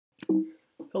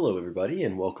Hello, everybody,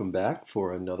 and welcome back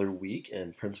for another week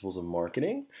in Principles of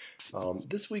Marketing.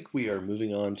 This week we are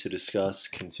moving on to discuss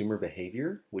consumer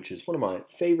behavior, which is one of my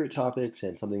favorite topics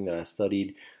and something that I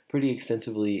studied pretty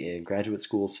extensively in graduate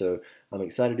school, so I'm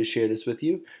excited to share this with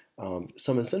you.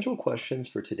 Some essential questions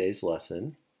for today's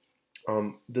lesson.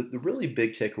 The really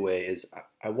big takeaway is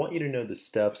I want you to know the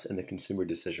steps in the consumer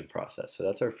decision process. So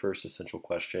that's our first essential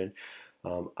question.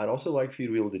 I'd also like for you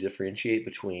to be able to differentiate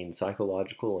between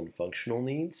psychological and functional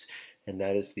needs, and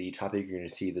that is the topic you're going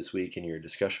to see this week in your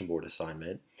discussion board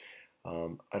assignment.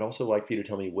 I'd also like for you to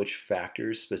tell me which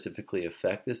factors specifically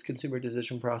affect this consumer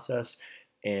decision process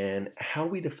and how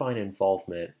we define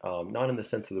involvement, not in the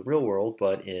sense of the real world,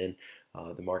 but in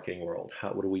the marketing world.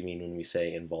 What do we mean when we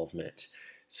say involvement?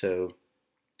 So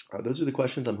those are the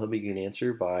questions I'm hoping you can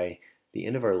answer by the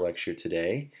end of our lecture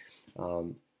today.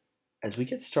 As we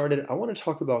get started, I want to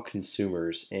talk about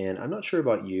consumers, and I'm not sure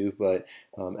about you, but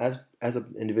as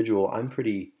an individual, I'm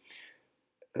pretty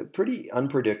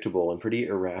unpredictable and pretty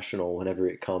irrational whenever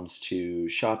it comes to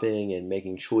shopping and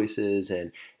making choices,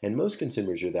 and most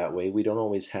consumers are that way. We don't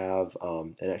always have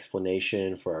an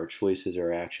explanation for our choices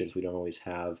or actions. We don't always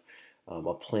have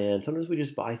a plan. Sometimes we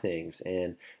just buy things,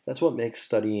 and that's what makes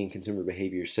studying consumer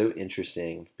behavior so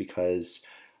interesting because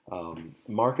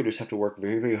marketers have to work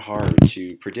very, very hard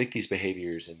to predict these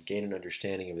behaviors and gain an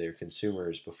understanding of their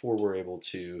consumers before we're able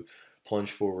to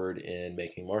plunge forward in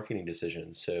making marketing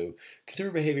decisions. So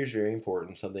consumer behavior is very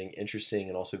important, something interesting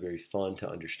and also very fun to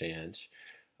understand.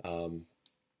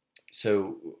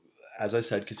 So as I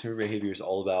said, consumer behavior is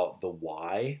all about the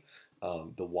why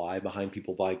behind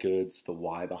people buy goods, the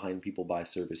why behind people buy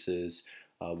services,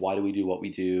 why do we do what we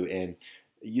do, and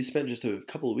you spent just a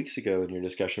couple of weeks ago in your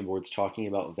discussion boards talking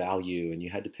about value, and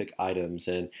you had to pick items,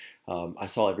 and I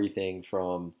saw everything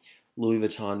from Louis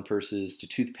Vuitton purses to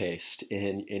toothpaste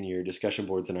in your discussion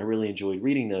boards, and I really enjoyed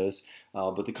reading those.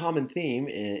 But the common theme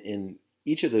in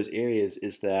each of those areas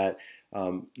is that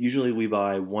usually we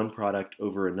buy one product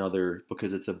over another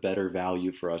because it's a better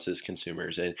value for us as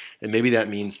consumers. And maybe that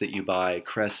means that you buy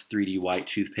Crest 3D white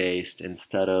toothpaste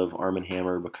instead of Arm &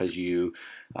 Hammer because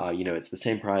it's the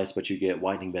same price, but you get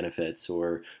whitening benefits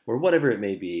or whatever it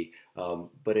may be.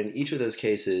 But in each of those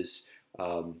cases,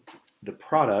 the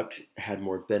product had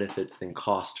more benefits than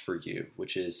cost for you,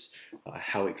 which is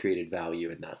how it created value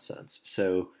in that sense.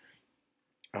 So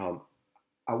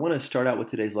I want to start out with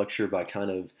today's lecture by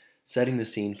kind of setting the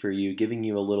scene for you, giving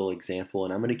you a little example,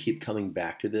 and I'm going to keep coming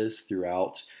back to this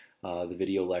throughout the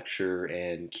video lecture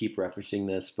and keep referencing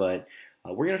this, but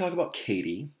we're going to talk about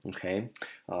Katie, okay?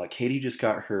 Katie just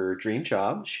got her dream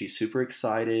job. She's super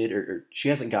excited, or she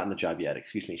hasn't gotten the job yet,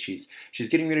 excuse me. She's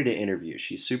getting ready to interview.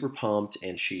 She's super pumped,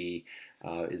 and she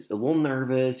is a little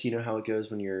nervous. You know how it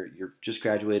goes when you're just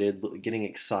graduated, getting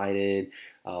excited.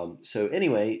 So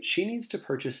anyway, she needs to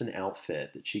purchase an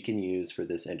outfit that she can use for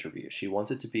this interview. She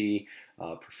wants it to be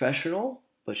professional,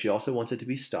 but she also wants it to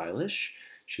be stylish.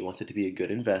 She wants it to be a good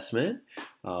investment.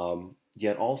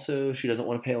 Yet also she doesn't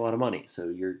want to pay a lot of money.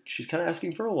 So she's kind of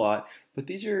asking for a lot, but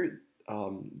these are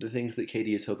the things that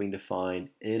Katie is hoping to find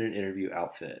in an interview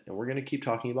outfit. And we're going to keep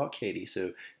talking about Katie,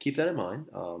 so keep that in mind.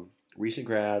 Recent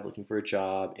grad, looking for a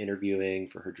job, interviewing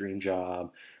for her dream job,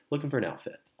 looking for an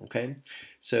outfit, okay?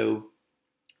 So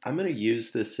I'm going to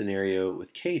use this scenario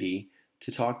with Katie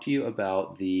to talk to you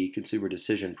about the consumer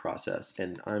decision process.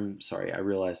 And I'm sorry, I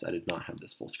realized I did not have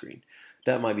this full screen.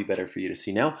 That might be better for you to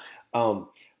see now.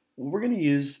 We're going to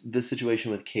use this situation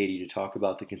with Katie to talk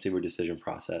about the consumer decision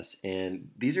process. And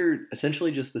these are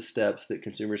essentially just the steps that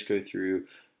consumers go through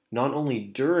not only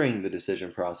during the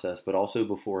decision process, but also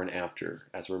before and after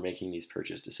as we're making these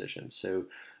purchase decisions. So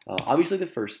obviously the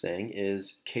first thing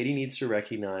is Katie needs to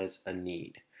recognize a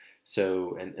need.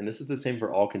 So, and this is the same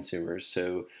for all consumers.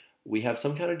 So we have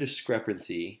some kind of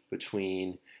discrepancy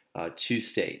between two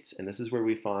states, and this is where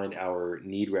we find our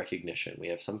need recognition. We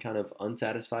have some kind of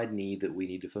unsatisfied need that we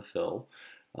need to fulfill.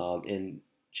 And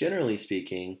generally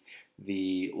speaking,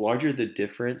 the larger the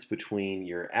difference between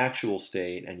your actual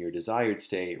state and your desired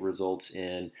state results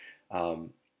in a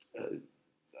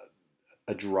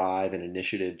drive and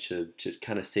initiative to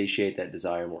kind of satiate that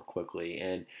desire more quickly.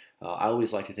 And I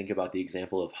always like to think about the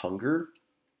example of hunger.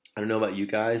 I don't know about you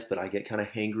guys, but I get kind of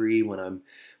hangry when I'm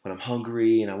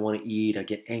hungry and I want to eat. I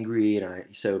get angry, and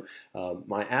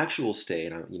my actual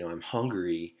state, I'm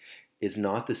hungry, is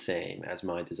not the same as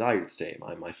my desired state,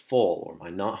 my full or my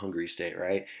not hungry state,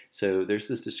 right? So there's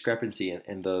this discrepancy,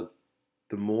 and the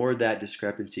more that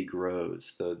discrepancy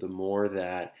grows, the more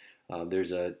that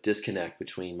there's a disconnect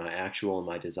between my actual and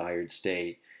my desired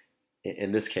state.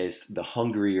 In this case, the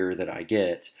hungrier that I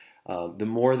get, the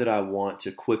more that I want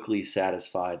to quickly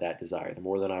satisfy that desire, the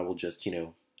more that I will just,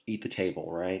 eat the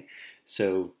table, right?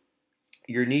 So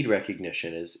your need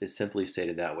recognition is simply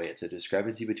stated that way. It's a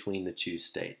discrepancy between the two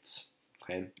states,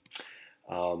 okay?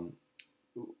 Um,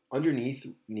 Underneath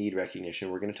need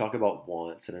recognition, we're going to talk about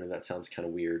wants, and I know that sounds kind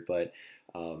of weird, but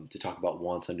to talk about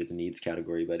wants under the needs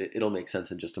category, but it'll make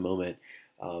sense in just a moment.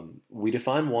 We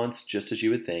define wants just as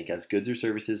you would think, as goods or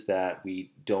services that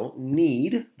we don't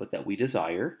need, but that we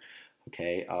desire.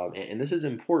 Okay, and this is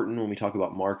important when we talk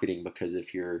about marketing, because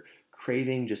if you're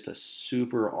craving just a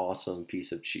super awesome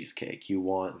piece of cheesecake, you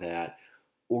want that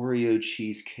Oreo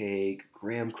cheesecake,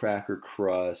 graham cracker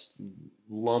crust,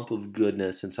 lump of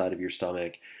goodness inside of your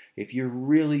stomach. If you're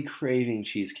really craving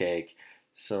cheesecake,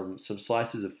 some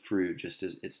slices of fruit just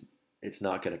is it's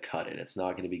not going to cut it. It's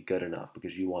not going to be good enough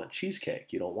because you want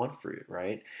cheesecake. You don't want fruit,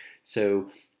 right? So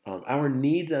our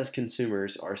needs as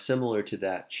consumers are similar to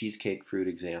that cheesecake fruit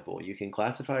example. You can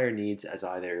classify our needs as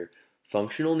either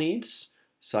functional needs,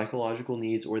 psychological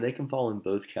needs, or they can fall in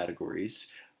both categories.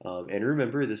 And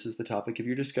remember, this is the topic of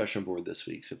your discussion board this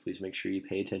week, so please make sure you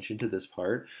pay attention to this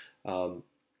part.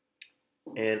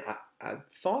 And I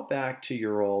thought back to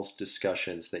your all's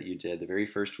discussions that you did the very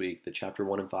first week, the chapter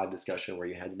 1 and 5 discussion where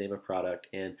you had to name a product.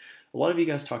 And a lot of you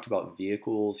guys talked about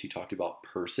vehicles, you talked about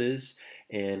purses.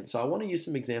 And so I want to use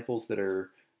some examples that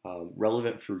are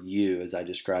relevant for you as I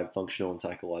describe functional and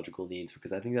psychological needs,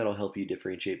 because I think that'll help you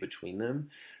differentiate between them.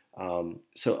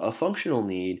 So a functional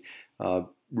need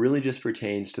really just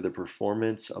pertains to the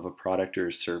performance of a product or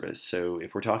a service. So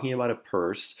if we're talking about a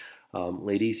purse,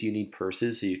 ladies, you need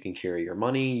purses so you can carry your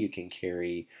money, you can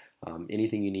carry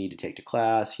anything you need to take to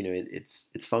class.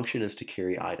 Its function is to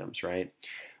carry items, right?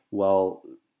 Well,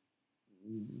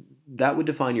 that would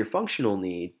define your functional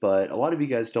need, but a lot of you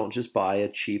guys don't just buy a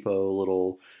cheapo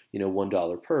little,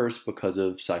 $1 purse because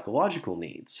of psychological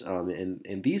needs.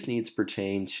 And these needs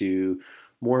pertain to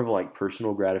more of like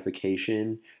personal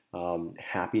gratification,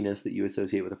 happiness that you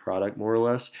associate with a product, more or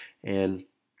less. And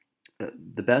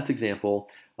the best example,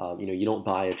 you don't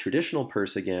buy a traditional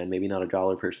purse again, maybe not a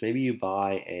dollar purse, maybe you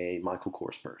buy a Michael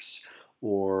Kors purse,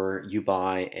 or you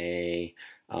buy a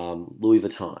Louis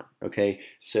Vuitton, okay?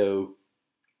 So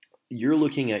you're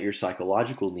looking at your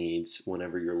psychological needs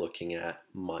whenever you're looking at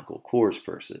Michael Kors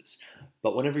purses.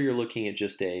 But whenever you're looking at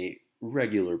just a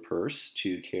regular purse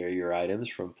to carry your items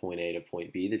from point A to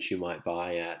point B that you might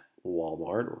buy at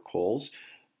Walmart or Kohl's,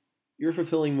 you're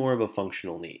fulfilling more of a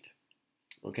functional need.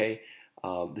 Okay,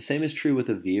 the same is true with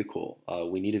a vehicle.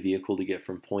 We need a vehicle to get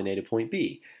from point A to point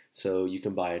B. So you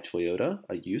can buy a Toyota,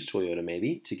 a used Toyota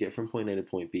maybe, to get from point A to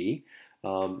point B.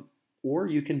 Or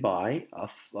you can buy,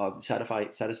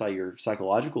 satisfy your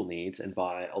psychological needs and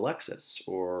buy a Lexus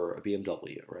or a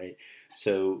BMW, right?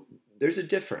 So there's a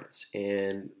difference,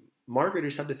 and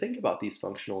marketers have to think about these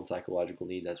functional and psychological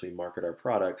needs as we market our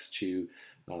products to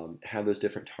have those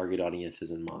different target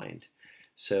audiences in mind.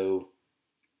 So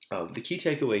the key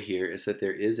takeaway here is that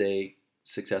there is a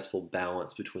successful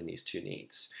balance between these two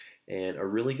needs. And a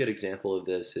really good example of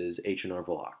this is H&R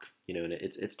Block. And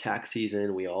it's tax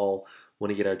season. We all want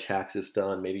to get our taxes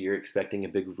done. Maybe you're expecting a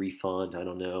big refund. I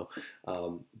don't know.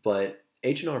 But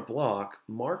H&R Block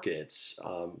markets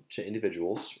to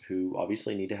individuals who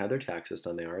obviously need to have their taxes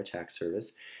done. They are a tax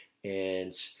service.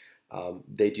 And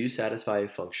they do satisfy a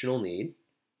functional need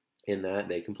in that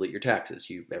they complete your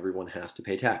taxes. Everyone has to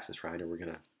pay taxes, right? Or we're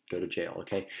going to go to jail,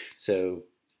 okay? So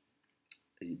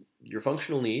your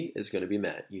functional need is going to be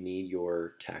met. You need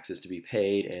your taxes to be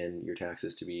paid and your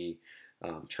taxes to be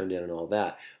turned in and all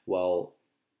that. Well,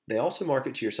 they also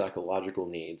market to your psychological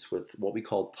needs with what we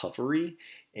call puffery.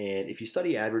 And if you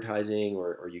study advertising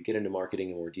or you get into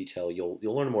marketing in more detail, you'll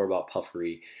learn more about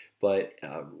puffery. But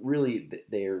really,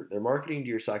 they're marketing to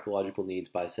your psychological needs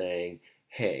by saying,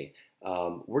 hey,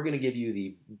 we're going to give you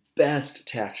the best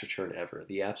tax return ever,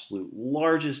 the absolute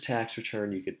largest tax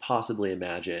return you could possibly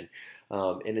imagine.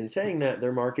 And in saying that,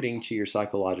 they're marketing to your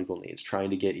psychological needs,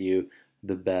 trying to get you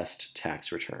the best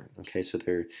tax return. Okay, so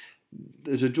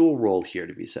there's a dual role here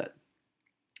to be said.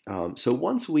 So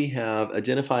once we have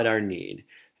identified our need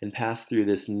and passed through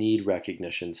this need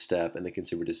recognition step in the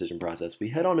consumer decision process, we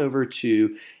head on over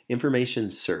to information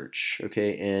search.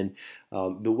 Okay, and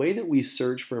the way that we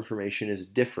search for information is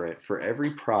different for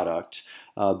every product,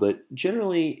 but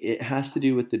generally it has to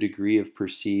do with the degree of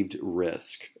perceived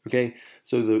risk. Okay,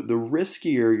 so the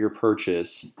riskier your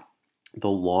purchase, the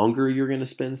longer you're going to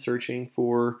spend searching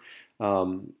for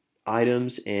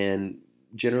items, and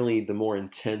generally the more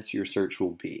intense your search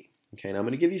will be. Okay, and I'm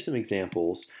going to give you some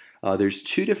examples. There's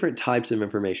two different types of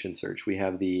information search. We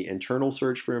have the internal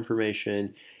search for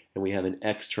information, and we have an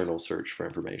external search for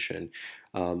information.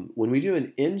 When we do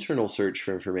an internal search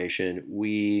for information,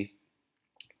 we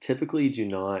typically do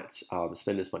not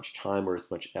spend as much time or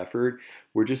as much effort.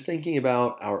 We're just thinking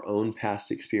about our own past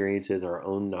experiences, our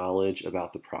own knowledge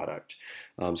about the product.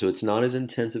 So it's not as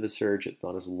intense of a search, it's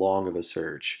not as long of a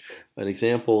search. An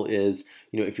example is,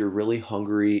 if you're really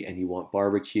hungry and you want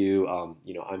barbecue,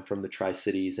 I'm from the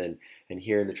Tri-Cities, and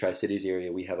here in the Tri-Cities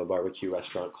area, we have a barbecue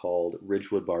restaurant called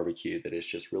Ridgewood Barbecue that is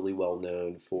just really well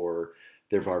known for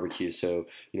their barbecue. So,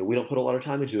 we don't put a lot of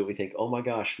time into it. We think, oh my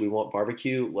gosh, we want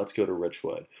barbecue, let's go to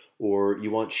Ridgewood. Or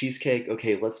you want cheesecake,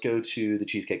 okay, let's go to the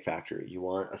Cheesecake Factory. You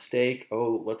want a steak,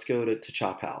 oh, let's go to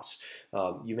Chop House.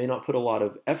 You may not put a lot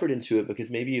of effort into it because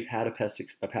maybe you've had a past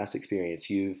experience.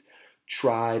 You've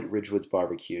tried Ridgewood's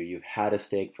barbecue. You've had a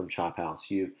steak from Chop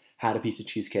House. You've had a piece of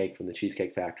cheesecake from the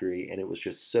Cheesecake Factory, and it was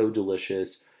just so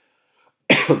delicious.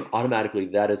 Automatically,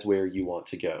 that is where you want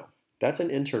to go. That's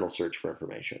an internal search for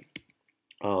information.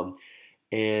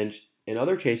 And in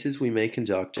other cases, we may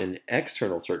conduct an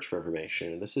external search for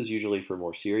information. And this is usually for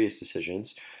more serious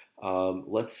decisions.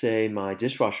 Let's say my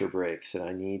dishwasher breaks and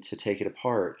I need to take it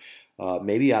apart.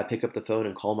 Maybe I pick up the phone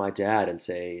and call my dad and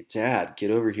say, Dad, get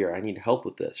over here. I need help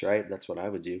with this, right? That's what I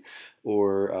would do.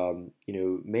 Or,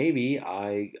 maybe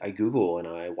I Google and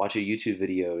I watch a YouTube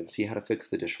video and see how to fix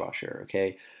the dishwasher,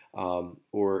 okay?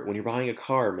 Or when you're buying a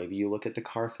car, maybe you look at the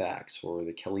Carfax or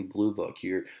the Kelley Blue Book.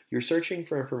 You're searching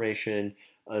for information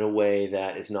in a way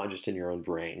that is not just in your own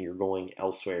brain. You're going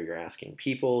elsewhere. You're asking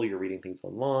people. You're reading things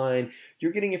online.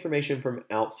 You're getting information from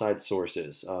outside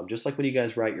sources. Just like when you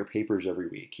guys write your papers every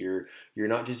week, you're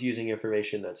not just using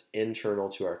information that's internal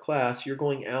to our class. You're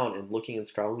going out and looking in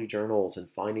scholarly journals and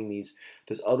finding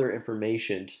this other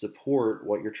information to support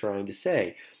what you're trying to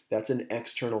say. That's an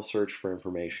external search for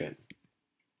information.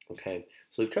 Okay,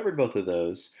 so we've covered both of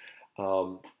those.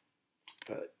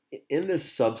 In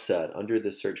this subset, under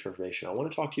the search for information, I want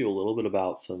to talk to you a little bit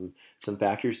about some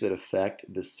factors that affect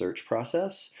this search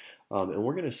process. And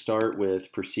we're going to start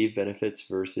with perceived benefits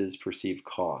versus perceived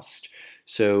cost.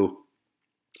 So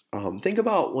think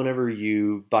about whenever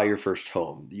you buy your first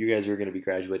home. You guys are going to be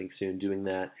graduating soon, doing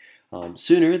that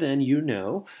sooner than you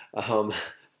know.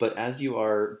 But as you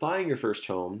are buying your first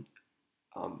home,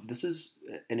 this is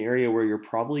an area where you're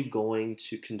probably going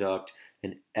to conduct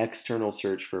an external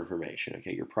search for information.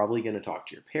 Okay, you're probably going to talk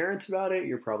to your parents about it.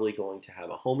 You're probably going to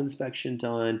have a home inspection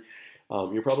done.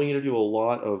 You're probably going to do a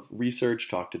lot of research,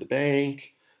 talk to the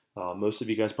bank. Most of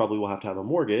you guys probably will have to have a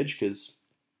mortgage because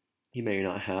you may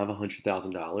not have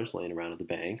 $100,000 laying around at the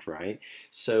bank, right?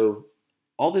 So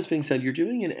all this being said, you're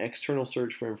doing an external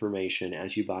search for information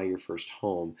as you buy your first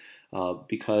home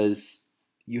because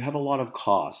you have a lot of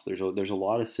costs. There's a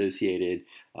lot associated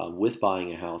with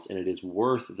buying a house, and it is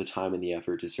worth the time and the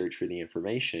effort to search for the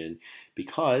information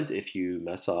because if you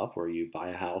mess up or you buy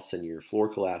a house and your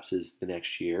floor collapses the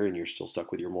next year and you're still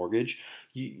stuck with your mortgage,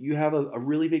 you have a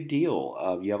really big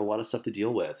deal. You have a lot of stuff to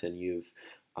deal with, and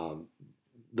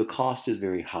the cost is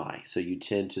very high, so you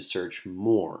tend to search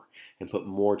more and put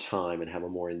more time and have a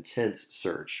more intense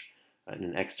search,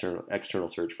 an external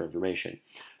search for information.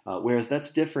 Whereas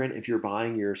that's different if you're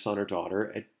buying your son or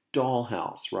daughter a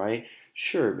dollhouse, right?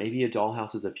 Sure, maybe a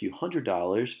dollhouse is a few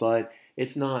 $100s, but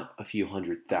it's not a few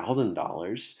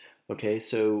 $100,000. Okay,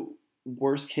 so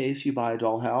worst case, you buy a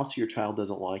dollhouse, your child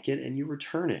doesn't like it, and you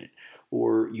return it.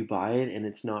 Or you buy it and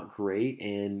it's not great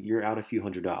and you're out a few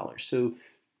 $100s. So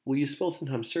will you spend some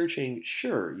time searching?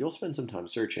 Sure, you'll spend some time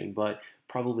searching, but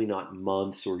probably not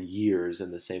months or years in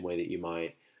the same way that you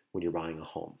might when you're buying a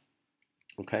home.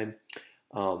 Okay?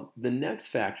 The next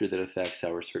factor that affects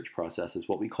our search process is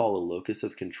what we call a locus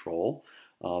of control.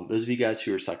 Those of you guys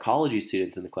who are psychology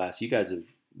students in the class, you guys have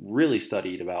really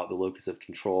studied about the locus of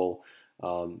control.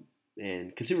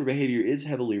 And consumer behavior is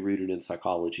heavily rooted in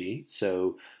psychology,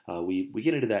 so we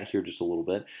get into that here just a little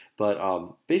bit.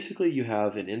 But basically, you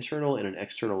have an internal and an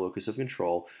external locus of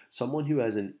control. Someone who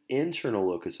has an internal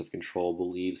locus of control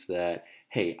believes that,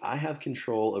 hey, I have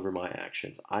control over my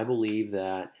actions. I believe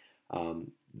that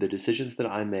the decisions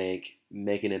that I make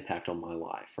an impact on my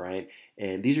life, right?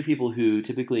 And these are people who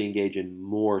typically engage in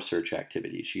more search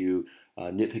activities. You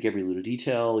nitpick every little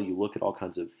detail, you look at all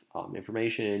kinds of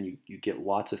information, you get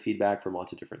lots of feedback from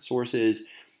lots of different sources.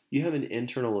 You have an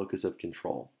internal locus of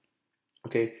control,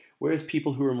 okay? Whereas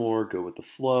people who are more go with the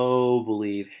flow,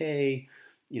 believe, hey,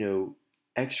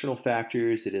 external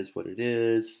factors, it is what it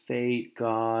is, fate,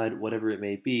 God, whatever it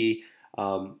may be,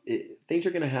 things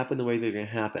are going to happen the way they're going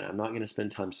to happen. I'm not going to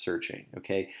spend time searching,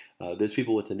 okay? Those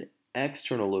people with an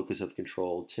external locus of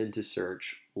control tend to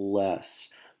search less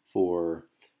for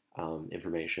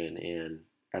information and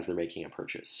as they're making a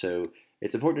purchase. So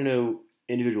It's important to know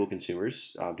individual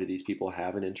consumers. Do these people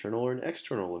have an internal or an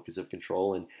external locus of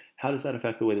control, and how does that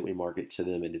affect the way that we market to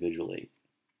them individually?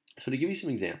 So to give you some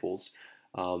examples,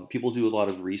 people do a lot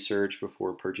of research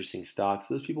before purchasing stocks.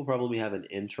 Those people probably have an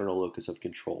internal locus of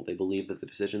control. They believe that the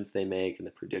decisions they make and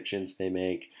the predictions they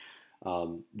make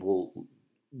will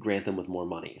grant them with more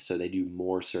money. So they do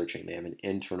more searching. They have an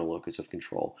internal locus of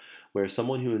control. Whereas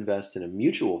someone who invests in a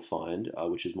mutual fund,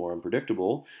 which is more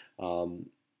unpredictable,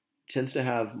 tends to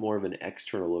have more of an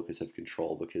external locus of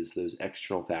control because those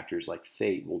external factors like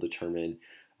fate will determine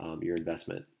your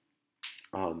investment.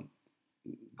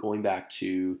 Going back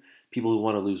to people who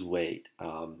want to lose weight,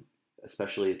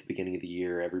 especially at the beginning of the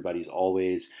year, everybody's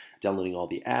always downloading all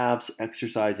the apps,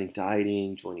 exercising,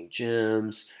 dieting, joining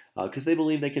gyms, because they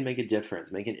believe they can make a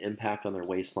difference, make an impact on their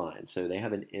waistline. So they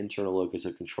have an internal locus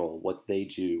of control, what they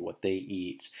do, what they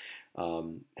eat,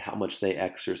 how much they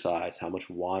exercise, how much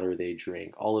water they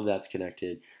drink. All of that's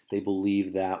connected. They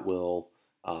believe that will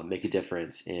make a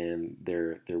difference in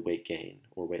their weight gain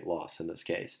or weight loss in this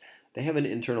case. They have an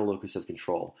internal locus of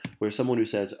control, where someone who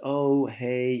says, oh,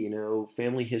 hey,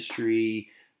 family history,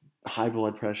 high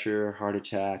blood pressure, heart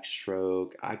attack,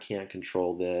 stroke, I can't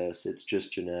control this, it's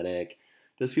just genetic.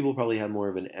 Those people probably have more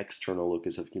of an external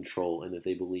locus of control in that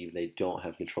they believe they don't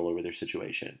have control over their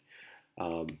situation.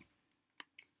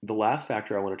 The last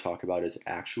factor I want to talk about is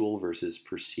actual versus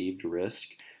perceived risk.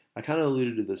 I kind of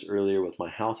alluded to this earlier with my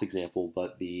house example,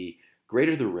 but the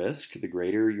greater the risk, the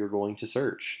greater you're going to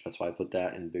search. That's why I put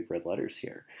that in big red letters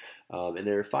here. And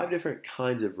there are 5 different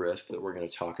kinds of risk that we're going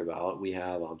to talk about. We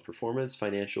have performance,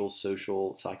 financial,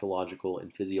 social, psychological,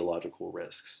 and physiological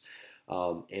risks.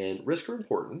 And risks are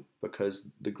important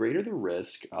because the greater the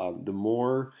risk, the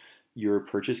more your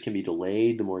purchase can be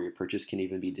delayed, the more your purchase can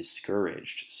even be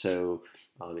discouraged. So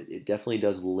it definitely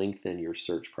does lengthen your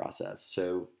search process.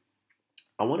 So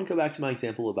I want to go back to my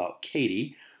example about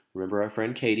Katie. Remember our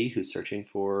friend Katie, who's searching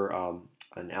for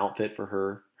an outfit for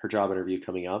her job interview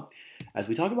coming up. As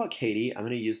we talk about Katie, I'm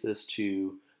going to use this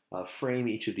to frame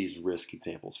each of these risk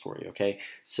examples for you, okay?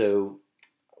 So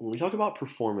when we talk about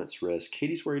performance risk,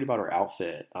 Katie's worried about her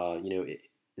outfit.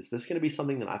 Is this going to be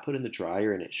something that I put in the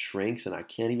dryer and it shrinks and I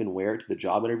can't even wear it to the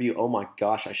job interview? Oh my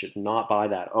gosh, I should not buy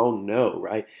that. Oh no,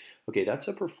 right? Okay, that's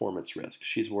a performance risk.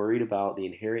 She's worried about the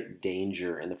inherent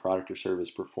danger in the product or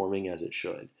service performing as it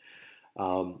should.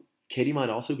 Katie might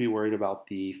also be worried about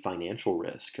the financial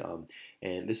risk,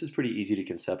 and this is pretty easy to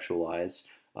conceptualize.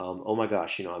 Oh my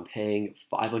gosh, I'm paying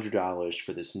 $500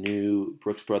 for this new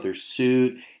Brooks Brothers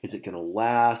suit. Is it going to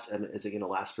last? And is it going to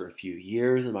last for a few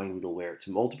years? Am I going to wear it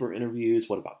to multiple interviews?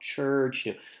 What about church?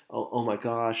 Oh my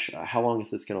gosh, how long is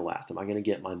this going to last? Am I going to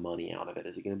get my money out of it?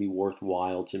 Is it going to be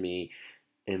worthwhile to me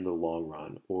in the long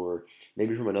run? Or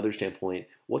maybe from another standpoint,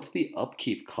 what's the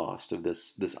upkeep cost of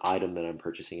this item that I'm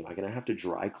purchasing? Am I going to have to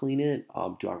dry clean it?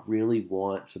 Do I really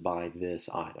want to buy this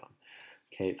item?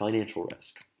 Okay, financial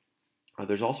risk.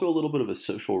 There's also a little bit of a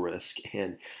social risk,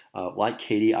 and like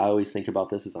Katie, I always think about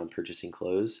this as I'm purchasing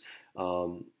clothes.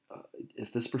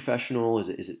 Is this professional? Is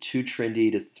it too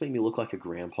trendy? Does this make me look like a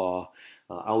grandpa?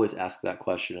 I always ask that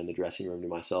question in the dressing room to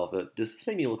myself. Does this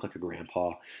make me look like a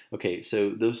grandpa? Okay, so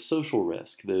those social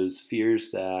risks, those fears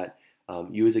that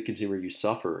you as a consumer, you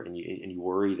suffer and you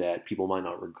worry that people might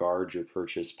not regard your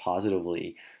purchase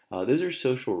positively, those are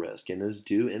social risk, and those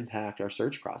do impact our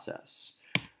search process.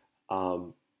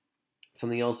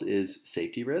 Something else is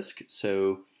safety risk.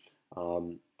 So,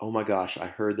 oh my gosh, I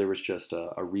heard there was just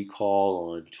a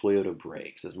recall on Toyota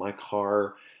brakes. Is my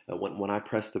car, when I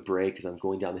press the brake as I'm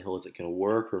going down the hill, is it going to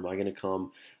work, or am I going to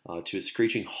come to a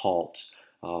screeching halt?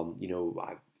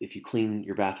 If you clean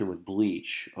your bathroom with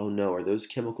bleach, oh no, are those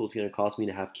chemicals going to cause me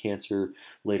to have cancer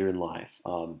later in life?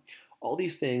 All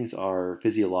these things are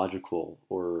physiological,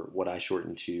 or what I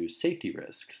shorten to safety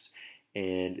risks.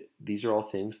 And these are all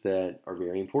things that are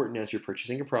very important as you're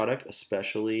purchasing a product,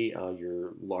 especially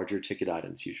your larger ticket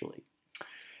items usually.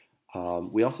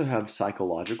 We also have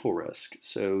psychological risk.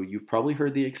 So you've probably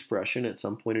heard the expression at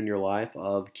some point in your life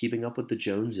of keeping up with the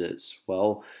Joneses.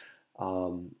 Well,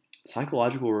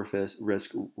 psychological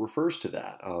risk refers to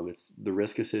that. It's the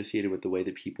risk associated with the way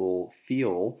that people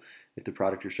feel if the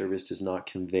product or service does not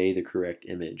convey the correct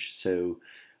image. So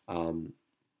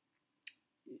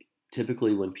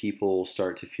typically when people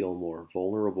start to feel more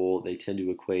vulnerable, they tend to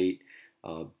equate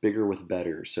bigger with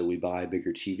better. So we buy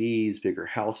bigger TVs, bigger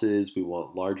houses, we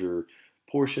want larger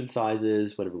portion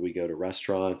sizes whenever we go to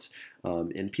restaurants,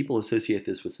 and people associate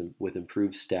this with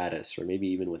improved status or maybe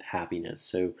even with happiness.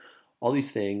 So all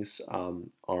these things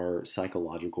are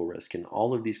psychological risk, and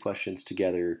all of these questions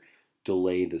together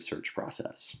delay the search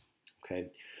process. Okay.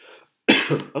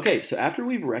 Okay, so after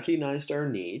we've recognized our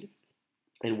need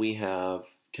and we have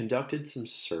conducted some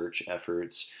search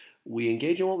efforts, we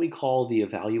engage in what we call the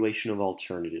evaluation of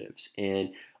alternatives.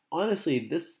 And honestly,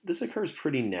 this occurs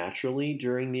pretty naturally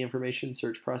during the information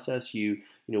search process. We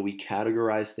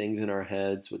categorize things in our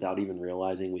heads without even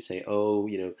realizing. We say, oh,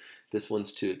 this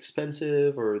one's too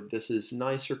expensive, or this is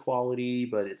nicer quality,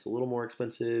 but it's a little more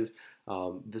expensive.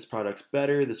 This product's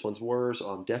better, this one's worse.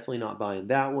 Oh, I'm definitely not buying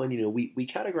that one. We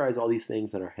categorize all these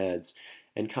things in our heads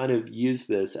and kind of use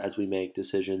this as we make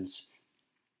decisions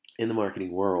in the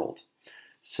marketing world.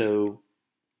 So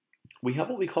we have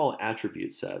what we call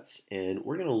attribute sets, and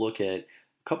we're going to look at a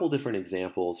couple different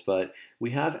examples, but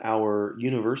we have our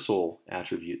universal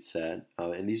attribute set,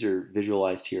 and these are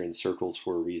visualized here in circles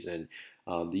for a reason.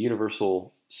 The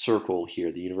universal circle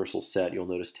here, the universal set, you'll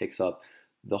notice takes up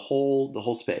the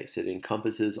whole space. It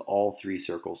encompasses all three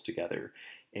circles together,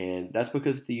 and that's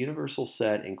because the universal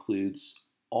set includes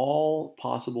all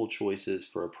possible choices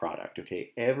for a product.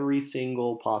 Okay, every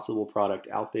single possible product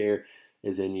out there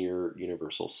is in your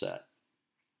universal set.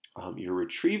 Your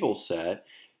retrieval set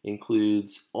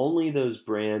includes only those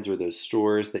brands or those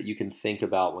stores that you can think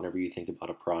about whenever you think about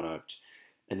a product.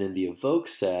 And then the evoke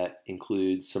set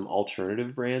includes some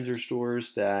alternative brands or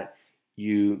stores that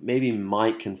you maybe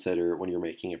might consider when you're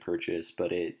making a purchase,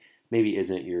 but it maybe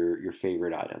isn't your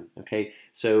favorite item. Okay,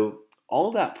 so all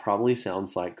of that probably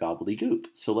sounds like gobbledygook.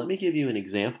 So let me give you an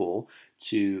example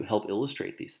to help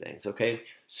illustrate these things. Okay,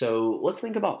 so let's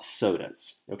think about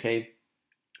sodas. Okay,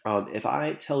 if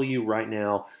I tell you right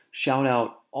now, shout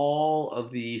out all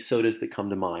of the sodas that come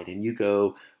to mind, and you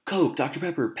go Coke, Dr.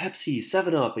 Pepper, Pepsi,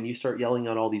 7-Up, and you start yelling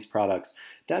out all these products,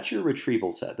 that's your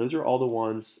retrieval set. Those are all the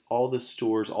ones, all the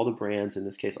stores, all the brands, in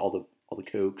this case, all the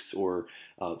Cokes or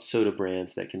soda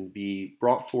brands that can be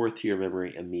brought forth to your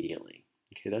memory immediately.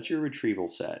 Okay, that's your retrieval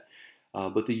set.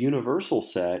 But the universal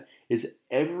set is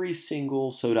every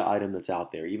single soda item that's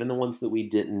out there, even the ones that we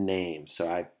didn't name. So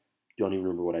I don't even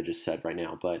remember what I just said right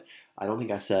now, but I don't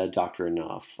think I said Dr.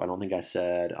 Enough. I don't think I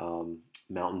said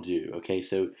Mountain Dew. Okay,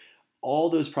 so all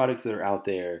those products that are out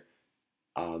there,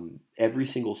 every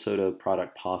single soda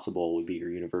product possible would be your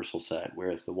universal set,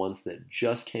 whereas the ones that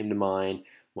just came to mind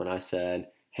when I said,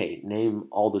 hey, name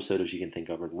all the sodas you can think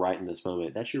of right in this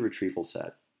moment, that's your retrieval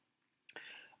set.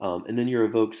 And then your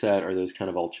evoke set are those kind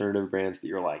of alternative brands that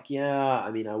you're like, yeah,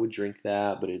 I mean, I would drink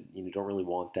that, but don't really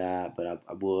want that, but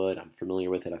I would. I'm familiar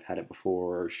with it. I've had it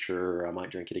before. Sure, I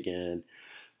might drink it again.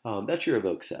 That's your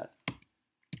evoke set.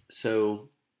 So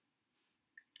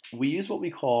we use what we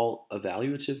call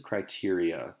evaluative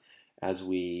criteria as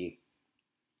we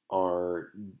are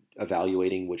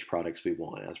evaluating which products we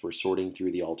want, as we're sorting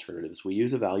through the alternatives. We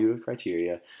use evaluative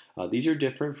criteria. These are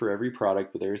different for every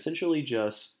product, but they're essentially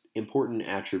just important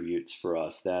attributes for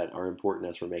us that are important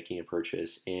as we're making a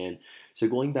purchase. And so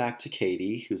going back to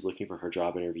Katie, who's looking for her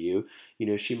job interview,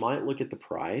 she might look at the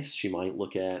price, she might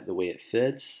look at the way it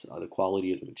fits, the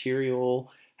quality of the material,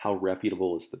 how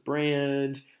reputable is the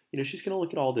brand. She's going to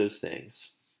look at all those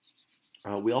things.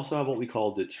 We also have what we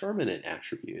call determinant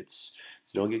attributes.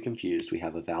 So don't get confused. We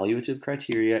have evaluative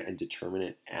criteria and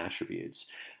determinant attributes.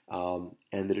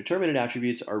 And the determinant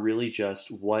attributes are really just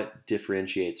what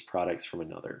differentiates products from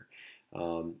another.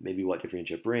 Maybe what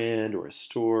differentiates a brand or a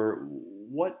store,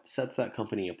 what sets that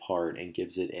company apart and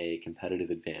gives it a competitive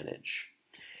advantage.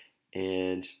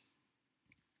 And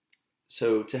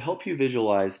so to help you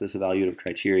visualize this evaluative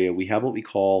criteria, we have what we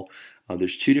call,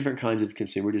 there's two different kinds of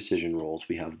consumer decision rules.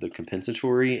 We have the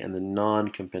compensatory and the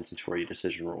non-compensatory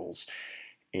decision rules.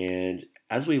 And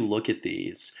as we look at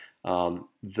these,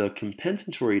 the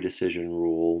compensatory decision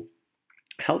rule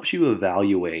helps you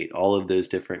evaluate all of those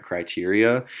different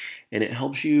criteria, and it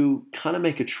helps you kind of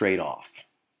make a trade-off.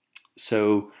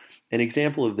 So an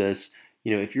example of this,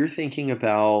 if you're thinking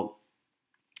about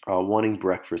wanting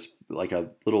breakfast, like a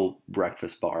little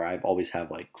breakfast bar. I always have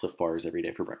like Cliff Bars every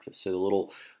day for breakfast. So the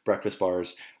little breakfast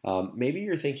bars, maybe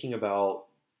you're thinking about,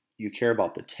 you care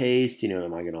about the taste,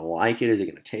 am I going to like it? Is it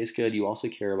going to taste good? You also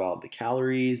care about the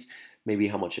calories, maybe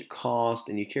how much it costs,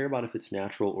 and you care about if it's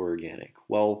natural or organic.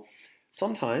 Well,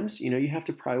 sometimes, you have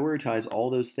to prioritize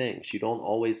all those things. You don't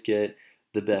always get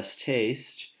the best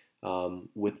taste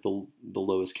with the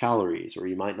lowest calories, or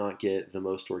you might not get the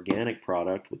most organic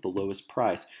product with the lowest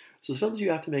price. So sometimes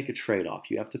you have to make a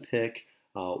trade-off. You have to pick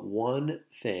one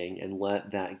thing and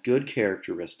let that good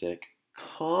characteristic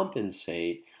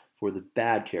compensate for the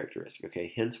bad characteristic.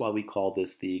 Okay, hence why we call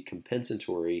this the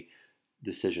compensatory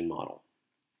decision model.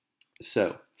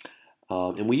 So,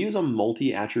 and we use a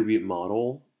multi-attribute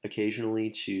model occasionally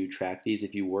to track these.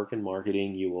 If you work in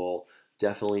marketing, you will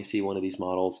definitely see one of these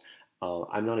models.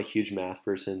 I'm not a huge math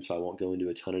person, so I won't go into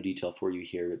a ton of detail for you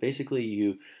here. But basically,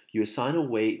 you assign a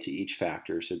weight to each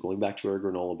factor. So going back to our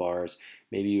granola bars,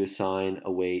 maybe you assign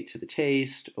a weight to the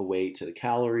taste, a weight to the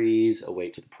calories, a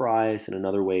weight to the price, and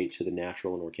another weight to the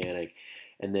natural and organic.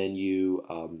 And then you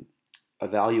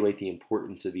evaluate the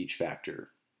importance of each factor.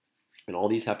 And all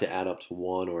these have to add up to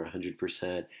 1 or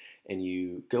 100%. And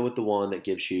you go with the one that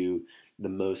gives you the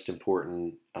most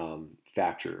important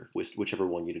factor, whichever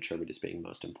one you determined as being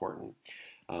most important.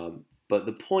 But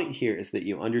the point here is that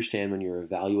you understand when you're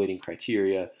evaluating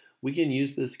criteria, we can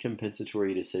use this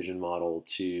compensatory decision model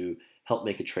to help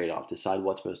make a trade-off, decide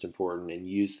what's most important, and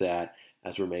use that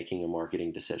as we're making a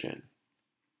marketing decision.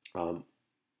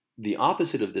 The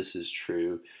opposite of this is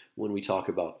true when we talk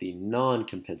about the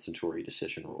non-compensatory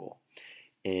decision rule.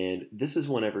 And this is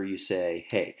whenever you say,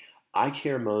 hey, I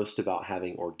care most about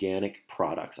having organic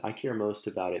products. I care most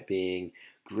about it being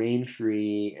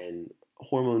grain-free and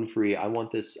hormone-free. I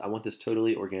want this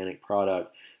totally organic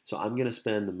product. So I'm going to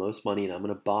spend the most money and I'm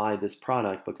going to buy this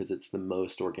product because it's the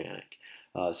most organic.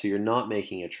 So you're not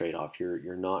making a trade-off.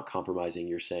 You're not compromising.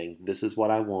 You're saying, this is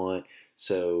what I want,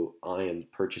 so I am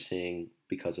purchasing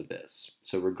because of this.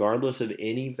 So regardless of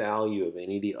any value of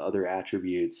any of the other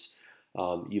attributes,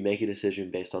 you make a decision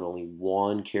based on only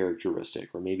one characteristic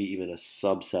or maybe even a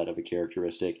subset of a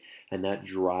characteristic, and that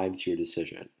drives your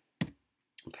decision.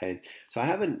 Okay, so I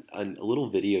have a little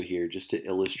video here just to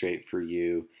illustrate for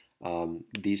you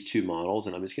these two models,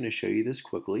 and I'm just going to show you this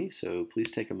quickly, so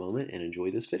please take a moment and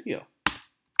enjoy this video.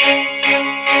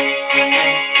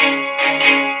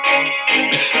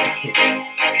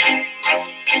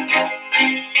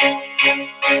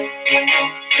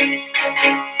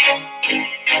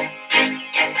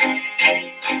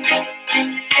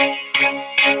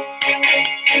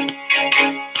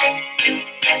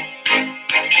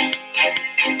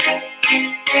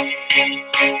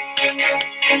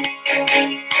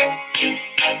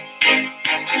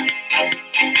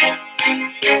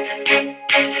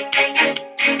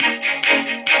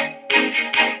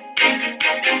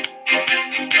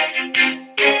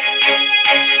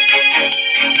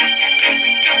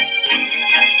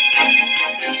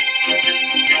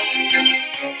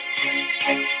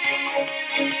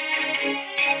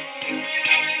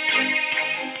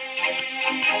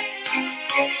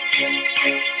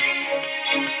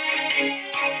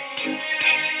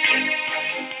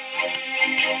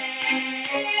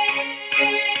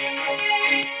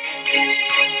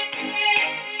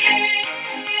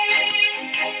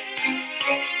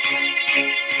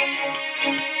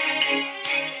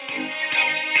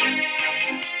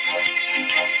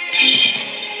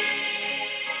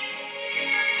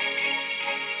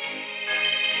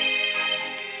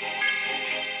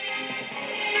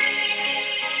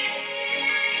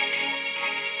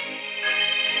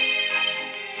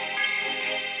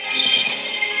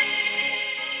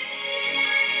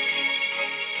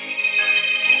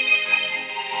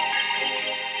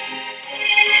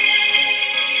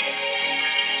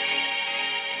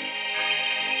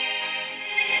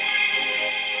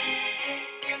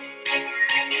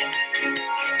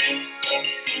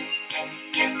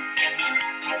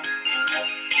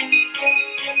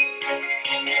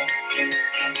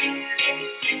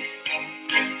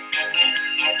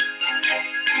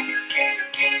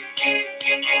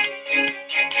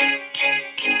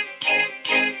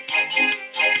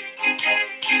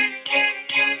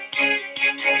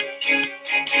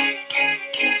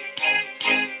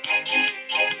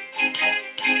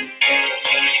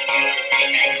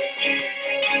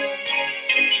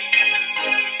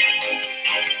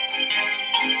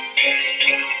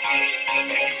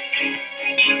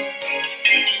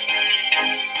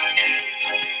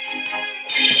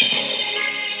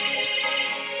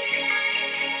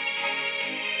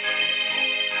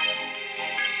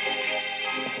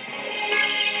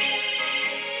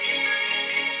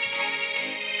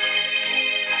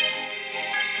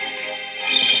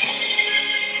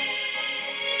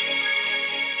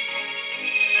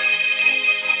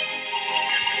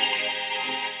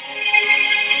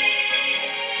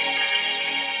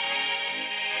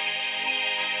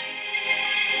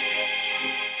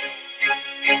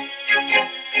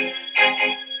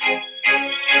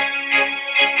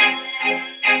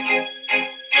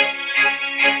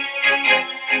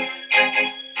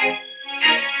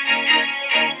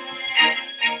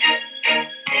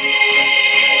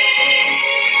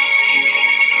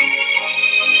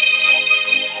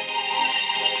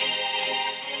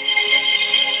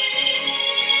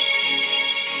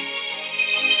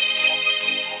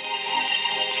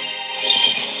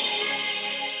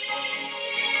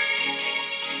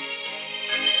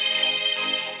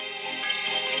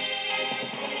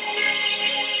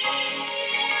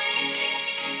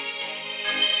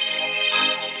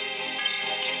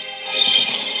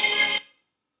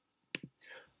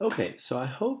 Okay, so I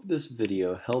hope this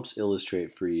video helps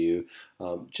illustrate for you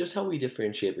just how we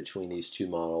differentiate between these two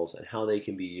models and how they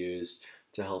can be used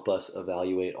to help us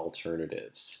evaluate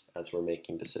alternatives as we're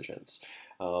making decisions.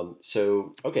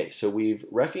 So we've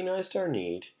recognized our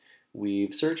need,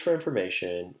 we've searched for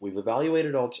information, we've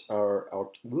evaluated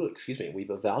we've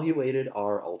evaluated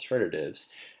our alternatives,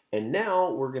 and now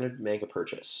we're going to make a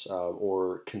purchase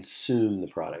or consume the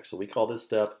product. So we call this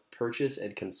step purchase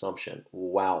and consumption.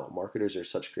 Wow, marketers are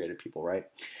such creative people, right?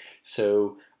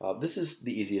 So this is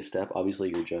the easiest step. Obviously,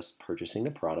 you're just purchasing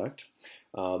the product.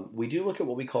 We do look at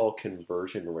what we call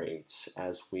conversion rates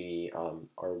as we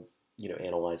are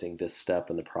analyzing this step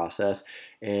in the process.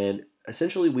 And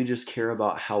essentially, we just care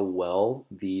about how well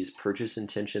these purchase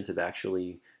intentions have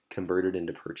actually converted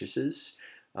into purchases.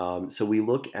 So we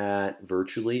look at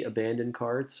virtually abandoned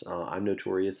carts. I'm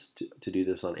notorious to do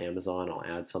this on Amazon. I'll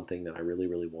add something that I really,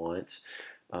 really want,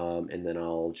 and then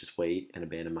I'll just wait and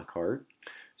abandon my cart.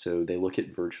 So they look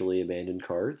at virtually abandoned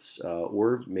carts,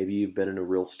 or maybe you've been in a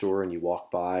real store and you walk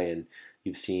by and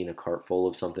you've seen a cart full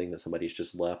of something that somebody's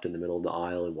just left in the middle of the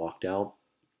aisle and walked out.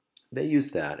 They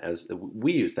use that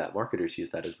we use that, marketers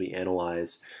use that as we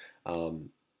analyze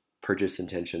purchase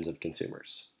intentions of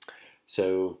consumers.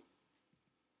 So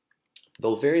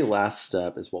the very last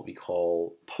step is what we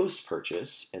call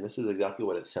post-purchase, and this is exactly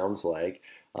what it sounds like.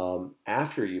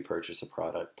 After you purchase a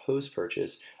product,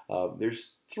 post-purchase,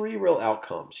 there's three real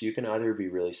outcomes. You can either be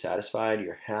really satisfied,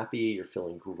 you're happy, you're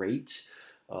feeling great.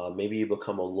 Maybe you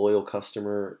become a loyal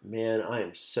customer. Man, I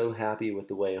am so happy with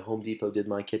the way Home Depot did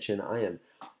my kitchen. I am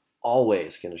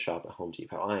always going to shop at Home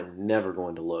Depot. I am never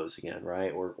going to Lowe's again,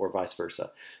 right? Or vice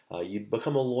versa. You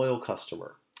become a loyal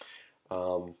customer.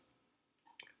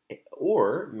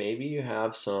 Or maybe you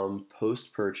have some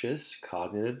post-purchase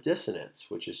cognitive dissonance,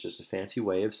 which is just a fancy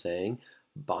way of saying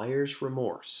buyer's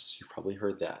remorse. You've probably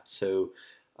heard that. So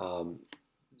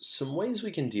some ways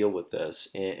we can deal with this,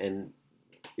 and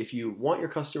if you want your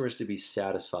customers to be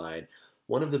satisfied,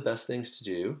 one of the best things to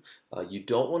do, you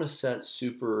don't want to set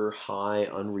super high,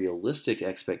 unrealistic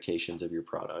expectations of your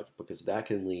product because that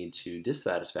can lead to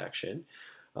dissatisfaction.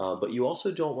 But you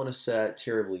also don't want to set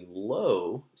terribly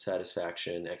low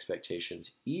satisfaction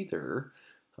expectations either,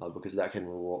 because that can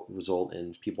result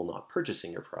in people not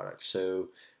purchasing your product. So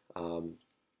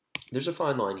there's a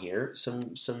fine line here.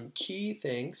 Some key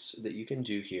things that you can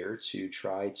do here to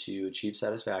try to achieve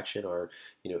satisfaction are,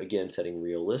 again, setting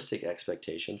realistic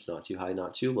expectations, not too high,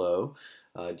 not too low,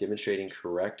 demonstrating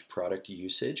correct product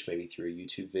usage, maybe through a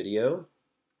YouTube video,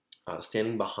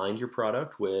 standing behind your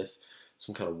product with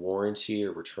some kind of warranty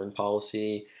or return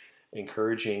policy,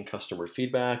 encouraging customer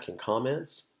feedback and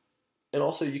comments. And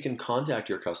also you can contact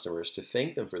your customers to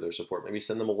thank them for their support. Maybe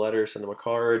send them a letter, send them a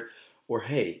card, or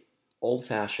hey,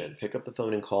 old-fashioned, pick up the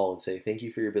phone and call and say, thank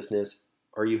you for your business.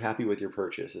 Are you happy with your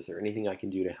purchase? Is there anything I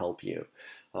can do to help you?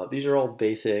 These are all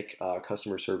basic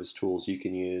customer service tools you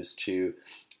can use to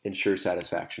ensure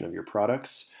satisfaction of your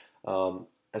products.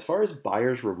 As far as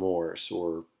buyer's remorse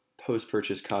or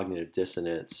post-purchase cognitive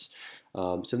dissonance,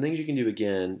 some things you can do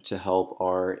again to help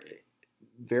are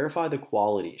verify the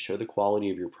quality, show the quality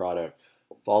of your product,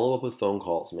 follow up with phone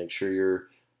calls, make sure you're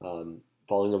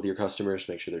following up with your customers,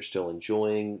 make sure they're still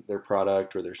enjoying their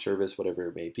product or their service, whatever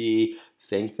it may be,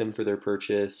 thank them for their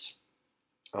purchase.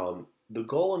 The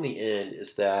goal in the end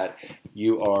is that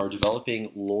you are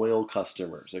developing loyal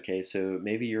customers, okay? So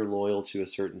maybe you're loyal to a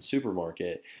certain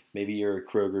supermarket, maybe you're a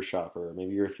Kroger shopper,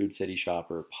 maybe you're a Food City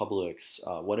shopper, Publix,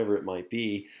 whatever it might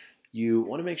be. You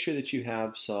want to make sure that you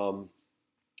have some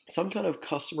kind of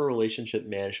customer relationship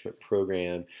management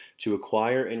program to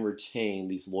acquire and retain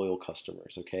these loyal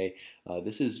customers, okay?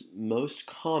 This is most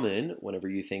common whenever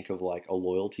you think of like a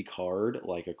loyalty card,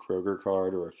 like a Kroger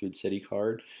card or a Food City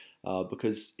card,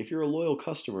 because if you're a loyal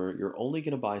customer, you're only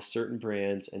going to buy certain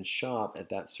brands and shop at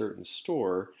that certain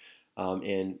store,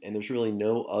 and there's really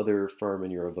no other firm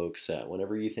in your Evoke set.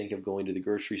 Whenever you think of going to the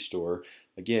grocery store,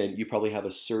 again, you probably have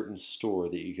a certain store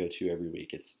that you go to every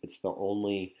week. It's the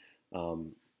only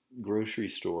grocery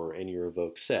store in your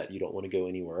Evoke set. You don't want to go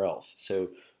anywhere else. So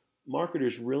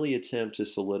marketers really attempt to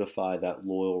solidify that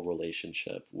loyal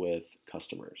relationship with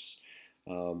customers.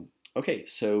 Okay,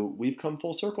 so we've come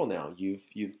full circle now. You've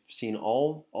seen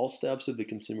all steps of the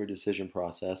consumer decision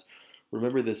process.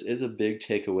 Remember, this is a big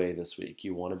takeaway this week.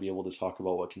 You want to be able to talk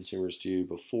about what consumers do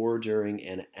before, during,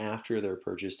 and after their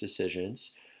purchase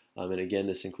decisions. And again,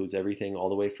 this includes everything all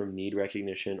the way from need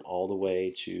recognition all the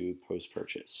way to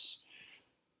post-purchase.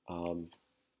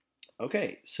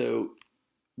 Okay, so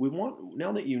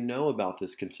now that you know about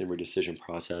this consumer decision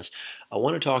process, I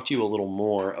want to talk to you a little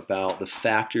more about the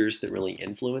factors that really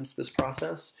influence this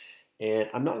process. And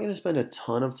I'm not going to spend a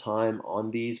ton of time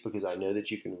on these because I know that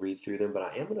you can read through them, but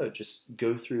I am going to just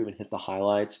go through and hit the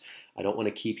highlights. I don't want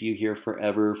to keep you here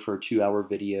forever for a 2 hour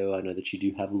video. I know that you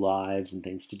do have lives and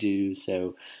things to do,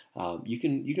 so you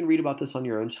can read about this on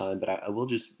your own time, but I will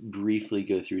just briefly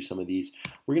go through some of these.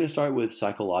 We're going to start with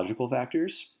psychological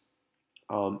factors.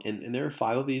 And there are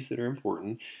 5 of these that are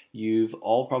important. You've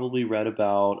all probably read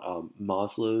about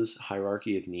Maslow's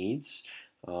hierarchy of needs.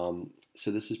 So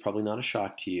this is probably not a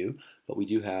shock to you, but we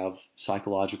do have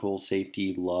psychological,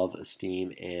 safety, love,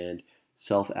 esteem, and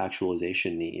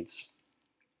self-actualization needs.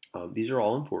 These are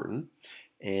all important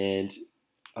and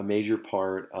a major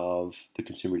part of the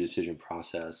consumer decision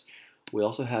process. We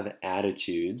also have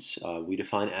attitudes. We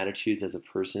define attitudes as a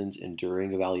person's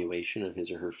enduring evaluation of his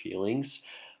or her feelings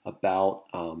about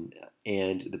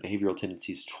and the behavioral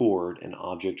tendencies toward an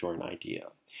object or an idea.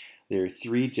 There are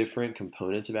 3 different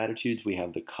components of attitudes. We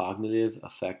have the cognitive,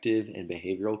 affective, and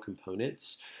behavioral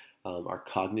components. Our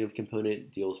cognitive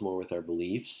component deals more with our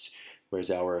beliefs, whereas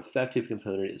our affective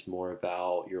component is more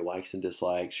about your likes and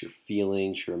dislikes, your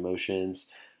feelings, your emotions,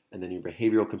 and then your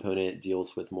behavioral component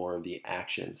deals with more of the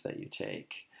actions that you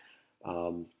take.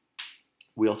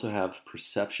 We also have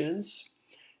perceptions,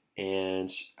 and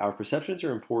our perceptions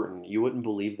are important. You wouldn't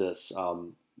believe this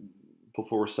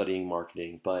before studying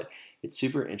marketing, but it's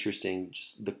super interesting.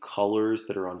 Just the colors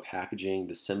that are on packaging,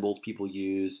 the symbols people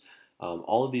use,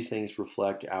 all of these things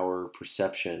reflect our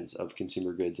perceptions of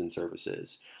consumer goods and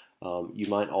services. You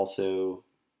might also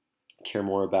care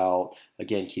more about,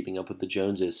 again, keeping up with the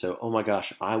Joneses. So, oh my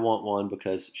gosh, I want one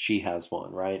because she has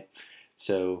one, right?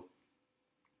 So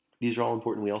these are all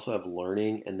important. We also have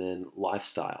learning and then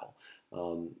lifestyle.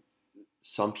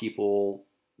 Some people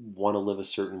want to live a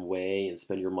certain way and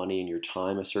spend your money and your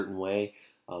time a certain way.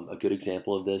 A good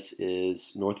example of this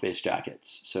is North Face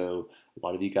jackets. So a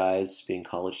lot of you guys, being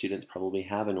college students, probably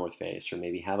have a North Face or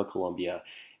maybe have a Columbia,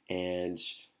 and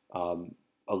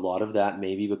a lot of that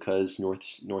may be because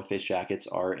North Face jackets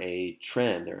are a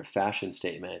trend. They're a fashion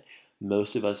statement.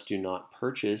 Most of us do not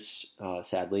purchase,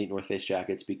 sadly, North Face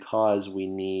jackets because we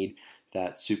need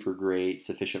that super great,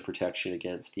 sufficient protection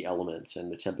against the elements and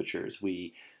the temperatures.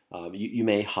 You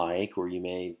may hike or you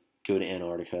may go to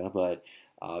Antarctica, but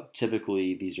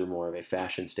typically these are more of a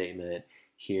fashion statement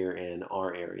here in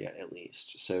our area, at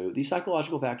least. So these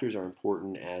psychological factors are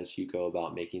important as you go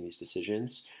about making these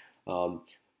decisions.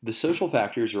 The social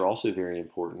factors are also very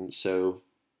important. So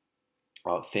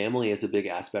family is a big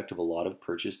aspect of a lot of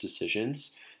purchase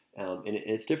decisions, and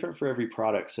it's different for every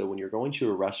product. So when you're going to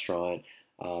a restaurant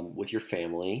with your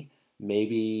family,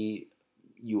 maybe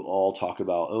you all talk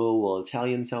about, oh, well,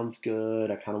 Italian sounds good.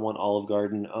 I kind of want Olive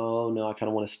Garden. Oh, no, I kind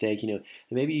of want a steak. And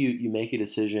maybe you make a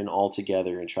decision all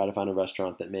together and try to find a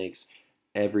restaurant that makes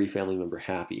every family member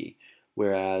happy.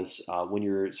 Whereas when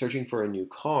you're searching for a new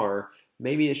car,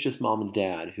 maybe it's just mom and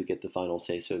dad who get the final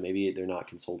say. So maybe they're not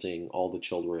consulting all the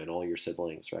children, all your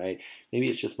siblings, right? Maybe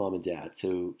it's just mom and dad.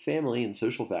 So family and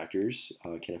social factors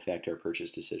can affect our purchase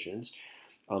decisions.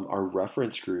 Our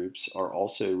reference groups are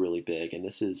also really big, and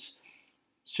this is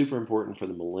super important for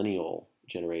the millennial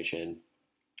generation.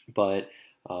 But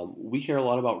we care a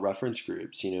lot about reference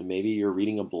groups. Maybe you're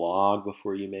reading a blog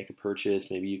before you make a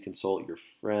purchase. Maybe you consult your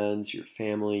friends, your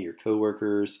family, your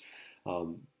coworkers.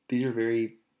 These are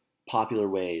very popular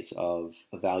ways of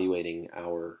evaluating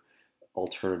our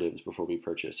alternatives before we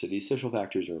purchase. So these social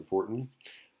factors are important.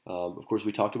 Of course,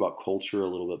 we talked about culture a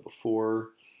little bit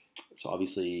before. So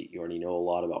obviously, you already know a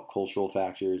lot about cultural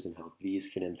factors and how these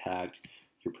can impact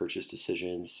your purchase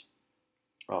decisions.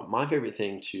 My favorite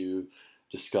thing to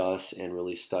discuss and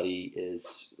really study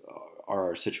are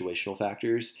our situational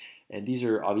factors. And these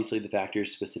are obviously the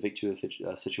factors specific to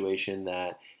a situation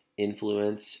that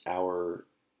influence our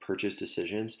purchase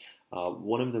decisions.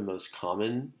 One of the most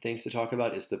common things to talk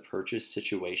about is the purchase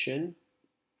situation.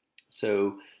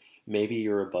 So maybe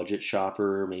you're a budget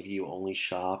shopper, maybe you only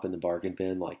shop in the bargain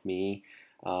bin like me.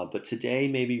 But today,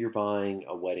 maybe you're buying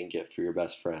a wedding gift for your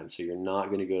best friend. So you're not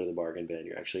going to go to the bargain bin.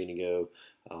 You're actually going to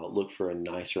go look for a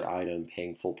nicer item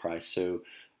paying full price. So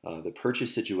the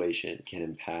purchase situation can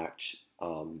impact,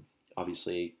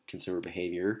 obviously, consumer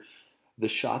behavior. The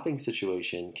shopping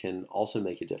situation can also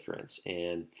make a difference.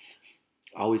 And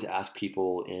I always ask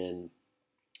people in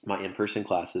my in-person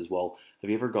classes, well, have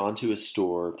you ever gone to a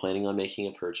store planning on making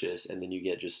a purchase and then you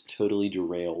get just totally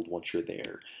derailed once you're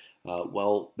there?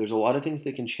 Well, there's a lot of things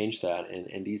that can change that,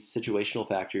 and these situational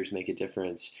factors make a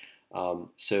difference.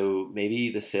 So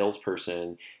maybe the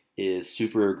salesperson is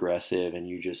super aggressive and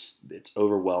it's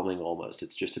overwhelming almost.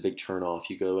 It's just a big turnoff.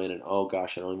 You go in and, oh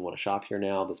gosh, I don't even want to shop here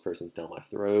now. This person's down my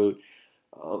throat.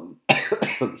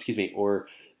 excuse me, or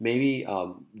maybe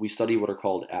we study what are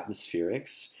called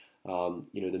atmospherics.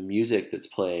 The music that's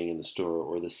playing in the store,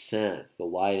 or the scent, the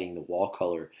lighting, the wall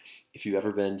color. If you've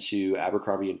ever been to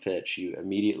Abercrombie and Fitch, you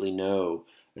immediately know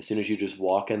as soon as you just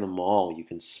walk in the mall, you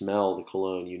can smell the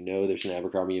cologne. You know there's an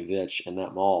Abercrombie and Fitch in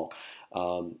that mall,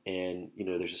 and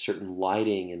there's a certain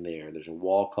lighting in there. There's a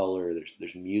wall color.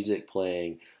 There's music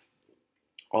playing.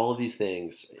 All of these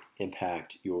things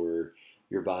impact your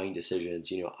buying decisions.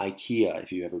 IKEA,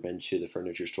 if you've ever been to the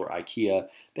furniture store, IKEA,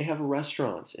 they have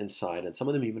restaurants inside, and some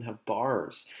of them even have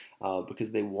bars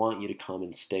because they want you to come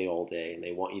and stay all day, and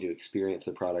they want you to experience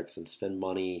their products and spend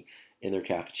money in their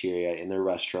cafeteria, in their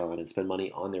restaurant, and spend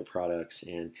money on their products.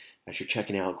 And as you're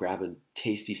checking out, grab a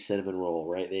tasty cinnamon roll,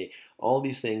 right? All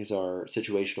these things are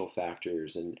situational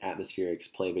factors, and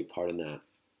atmospherics play a big part in that.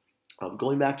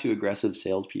 Going back to aggressive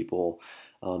salespeople,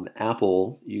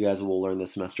 Apple, you guys will learn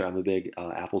this semester. I'm a big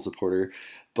Apple supporter,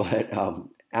 but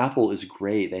Apple is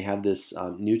great. They have this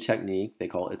new technique. They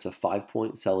call it's a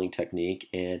 5-point selling technique,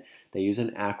 and they use an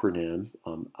acronym.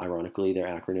 Ironically, their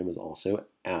acronym is also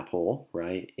Apple,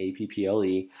 right?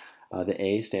 APPLE. The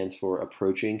A stands for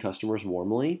approaching customers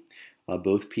warmly.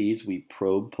 Both P's, we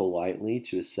probe politely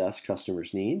to assess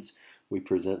customers' needs. We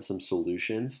present some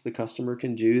solutions the customer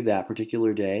can do that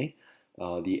particular day.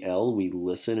 The L, we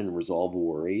listen and resolve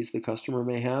worries the customer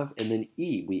may have. And then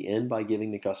E, we end by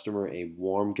giving the customer a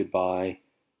warm goodbye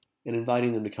and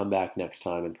inviting them to come back next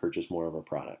time and purchase more of our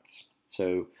products.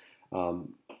 So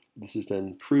this has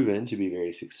been proven to be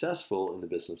very successful in the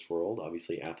business world.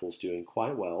 Obviously, Apple's doing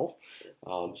quite well.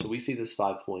 So we see this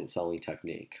 5-point selling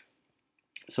technique.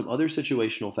 Some other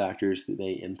situational factors that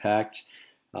may impact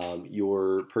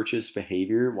your purchase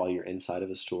behavior while you're inside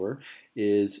of a store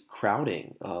is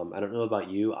crowding. I don't know about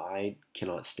you, I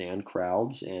cannot stand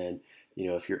crowds, and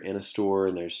if you're in a store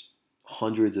and there's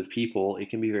hundreds of people, it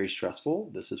can be very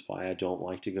stressful. This is why I don't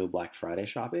like to go Black Friday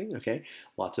shopping. Okay,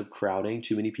 lots of crowding,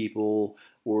 too many people,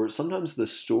 or sometimes the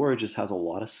store just has a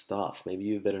lot of stuff. Maybe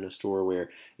you've been in a store where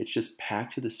it's just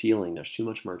packed to the ceiling, there's too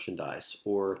much merchandise,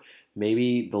 or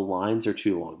maybe the lines are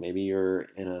too long. Maybe you're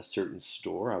in a certain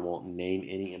store, I won't name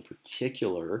any in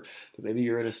particular, but maybe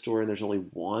you're in a store and there's only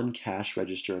one cash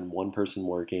register and one person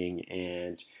working,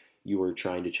 and you are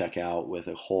trying to check out with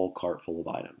a whole cart full of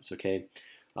items. Okay.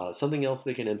 Something else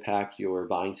that can impact your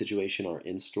buying situation are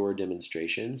in-store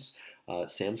demonstrations.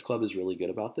 Sam's Club is really good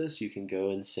about this. You can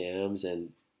go in Sam's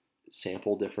and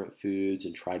sample different foods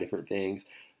and try different things.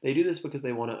 They do this because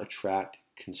they want to attract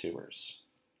consumers.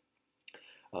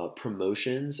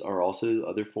 Promotions are also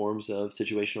other forms of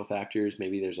situational factors.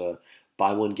 Maybe there's a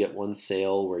buy one, get one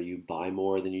sale where you buy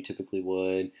more than you typically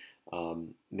would.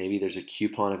 Maybe there's a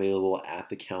coupon available at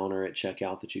the counter at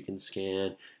checkout that you can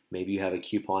scan. Maybe you have a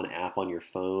coupon app on your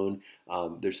phone.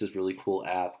 There's this really cool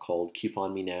app called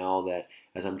Coupon Me Now that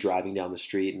as I'm driving down the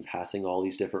street and passing all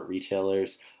these different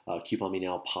retailers, Coupon Me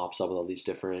Now pops up with all these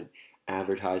different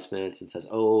advertisements and says,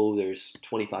 oh, there's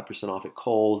 25% off at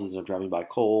Kohl's as I'm driving by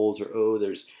Kohl's, or oh,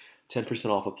 there's 10%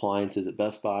 off appliances at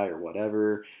Best Buy, or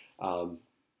whatever.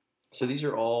 So these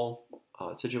are all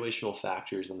situational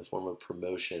factors in the form of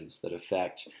promotions that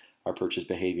affect our purchase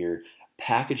behavior.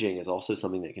 Packaging is also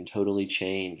something that can totally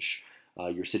change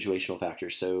your situational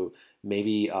factors. So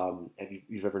maybe if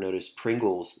you've ever noticed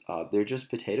Pringles, they're just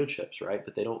potato chips, right?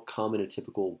 But they don't come in a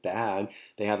typical bag.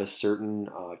 They have a certain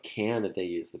can that they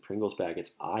use. The Pringles bag,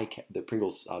 the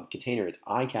Pringles container, it's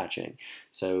eye-catching.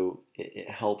 So it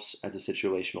helps as a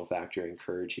situational factor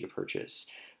encourage you to purchase.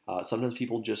 Sometimes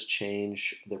people just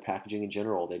change their packaging in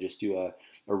general. They just do a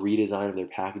redesign of their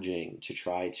packaging to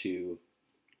try to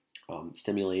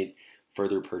stimulate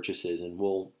further purchases, and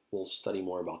we'll study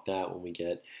more about that when we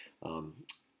get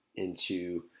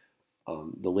into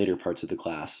the later parts of the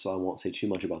class, so I won't say too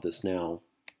much about this now.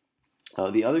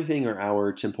 The other thing are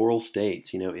our temporal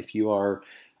states. If you are,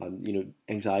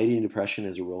 anxiety and depression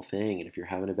is a real thing, and if you're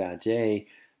having a bad day,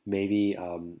 maybe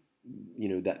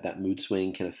that mood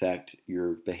swing can affect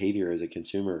your behavior as a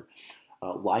consumer.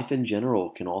 Life in general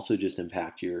can also just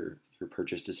impact your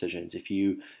purchase decisions. If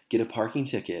you get a parking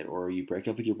ticket, or you break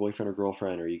up with your boyfriend or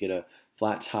girlfriend, or you get a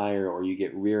flat tire, or you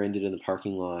get rear-ended in the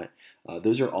parking lot,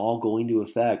 those are all going to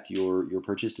affect your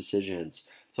purchase decisions.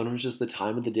 Sometimes just the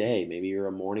time of the day. Maybe you're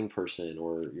a morning person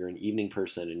or you're an evening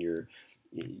person, and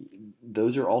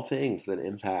those are all things that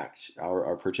impact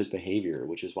our purchase behavior,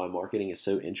 which is why marketing is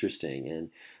so interesting.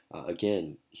 And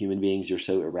again, human beings are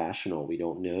so irrational. We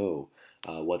don't know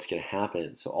what's going to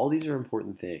happen. So all these are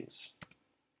important things.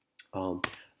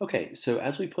 Okay, so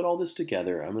as we put all this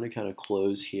together, I'm going to kind of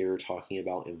close here talking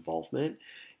about involvement.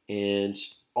 And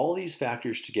all these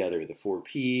factors together, the four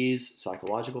P's,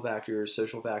 psychological factors,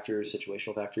 social factors,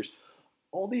 situational factors,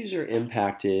 all these are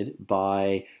impacted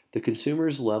by the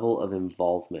consumer's level of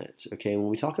involvement. Okay, when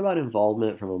we talk about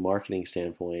involvement from a marketing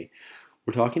standpoint,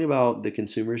 we're talking about the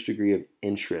consumer's degree of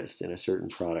interest in a certain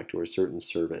product or a certain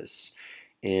service.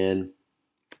 And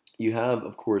you have,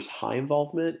 of course, high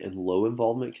involvement and low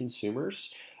involvement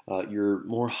consumers. Your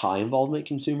more high involvement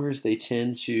consumers, they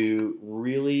tend to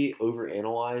really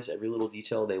overanalyze every little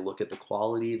detail. They look at the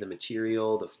quality, the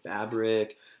material, the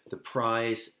fabric, the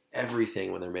price,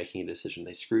 everything when they're making a decision.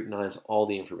 They scrutinize all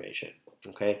the information.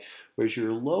 Okay, whereas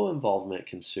your low involvement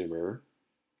consumer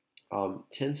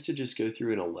tends to just go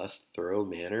through in a less thorough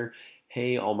manner.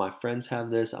 Hey, all my friends have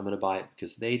this. I'm going to buy it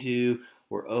because they do.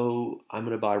 Or, oh, I'm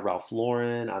going to buy Ralph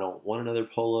Lauren. I don't want another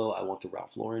polo. I want the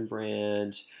Ralph Lauren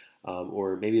brand.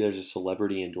 Or maybe there's a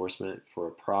celebrity endorsement for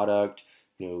a product.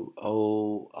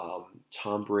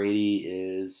 Tom Brady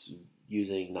is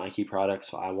using Nike products,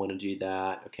 so I want to do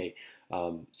that. Okay,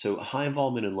 so high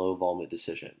involvement and low involvement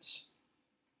decisions.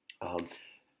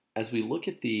 As we look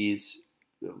at these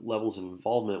levels of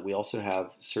involvement, we also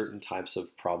have certain types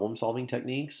of problem solving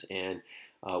techniques. And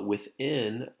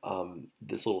within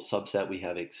this little subset, we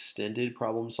have extended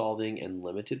problem solving and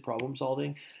limited problem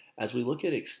solving. As we look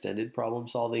at extended problem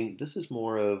solving, this is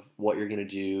more of what you're going to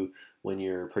do when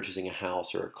you're purchasing a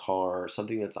house or a car,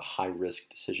 something that's a high risk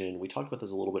decision. We talked about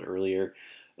this a little bit earlier.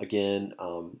 Again,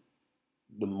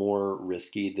 the more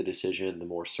risky the decision, the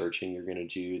more searching you're going to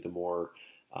do, the more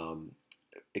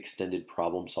extended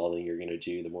problem solving you're going to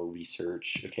do, the more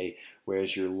research. Okay,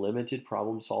 whereas your limited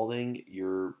problem solving,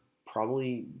 you're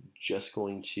probably just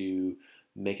going to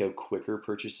make a quicker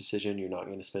purchase decision. You're not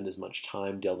going to spend as much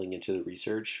time delving into the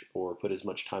research or put as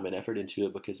much time and effort into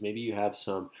it because maybe you have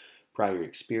some prior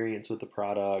experience with the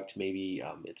product. Maybe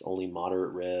it's only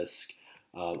moderate risk.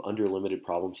 Under limited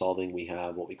problem solving, we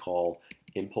have what we call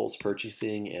impulse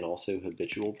purchasing and also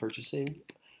habitual purchasing.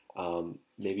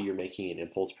 Maybe you're making an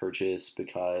impulse purchase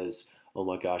because, oh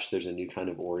my gosh, there's a new kind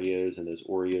of Oreos and those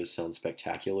Oreos sound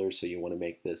spectacular, so you want to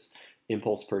make this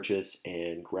impulse purchase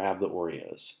and grab the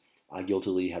Oreos. I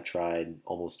guiltily have tried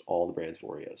almost all the brands of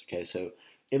Oreos. Okay, so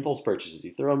impulse purchases,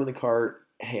 you throw them in the cart.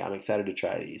 Hey, I'm excited to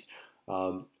try these.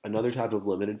 Another type of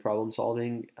limited problem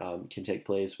solving can take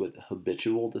place with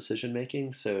habitual decision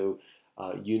making. So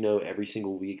every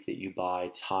single week that you buy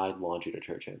Tide laundry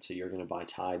detergent. So you're going to buy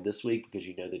Tide this week because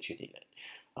you know that you need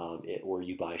it. Or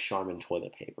you buy Charmin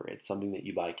toilet paper. It's something that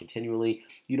you buy continually.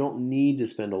 You don't need to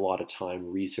spend a lot of time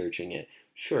researching it.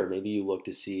 Sure, maybe you look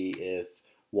to see if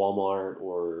Walmart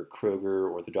or Kroger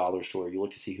or the dollar store, you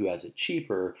look to see who has it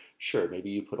cheaper. Sure, maybe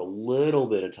you put a little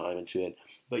bit of time into it,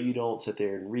 but you don't sit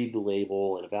there and read the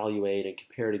label and evaluate and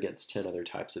compare it against 10 other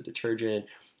types of detergent.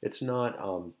 It's not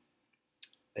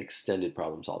extended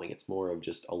problem solving. It's more of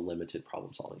just a limited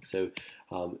problem solving. So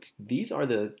these are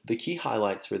the key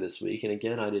highlights for this week. And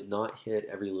again, I did not hit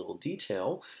every little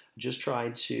detail. Just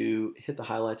tried to hit the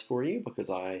highlights for you because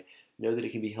I know that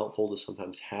it can be helpful to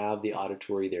sometimes have the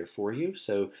auditory there for you.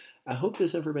 So I hope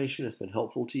this information has been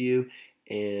helpful to you,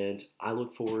 and I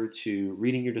look forward to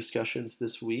reading your discussions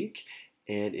this week.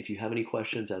 And if you have any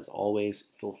questions, as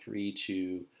always, feel free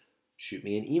to shoot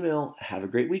me an email. Have a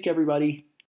great week, everybody.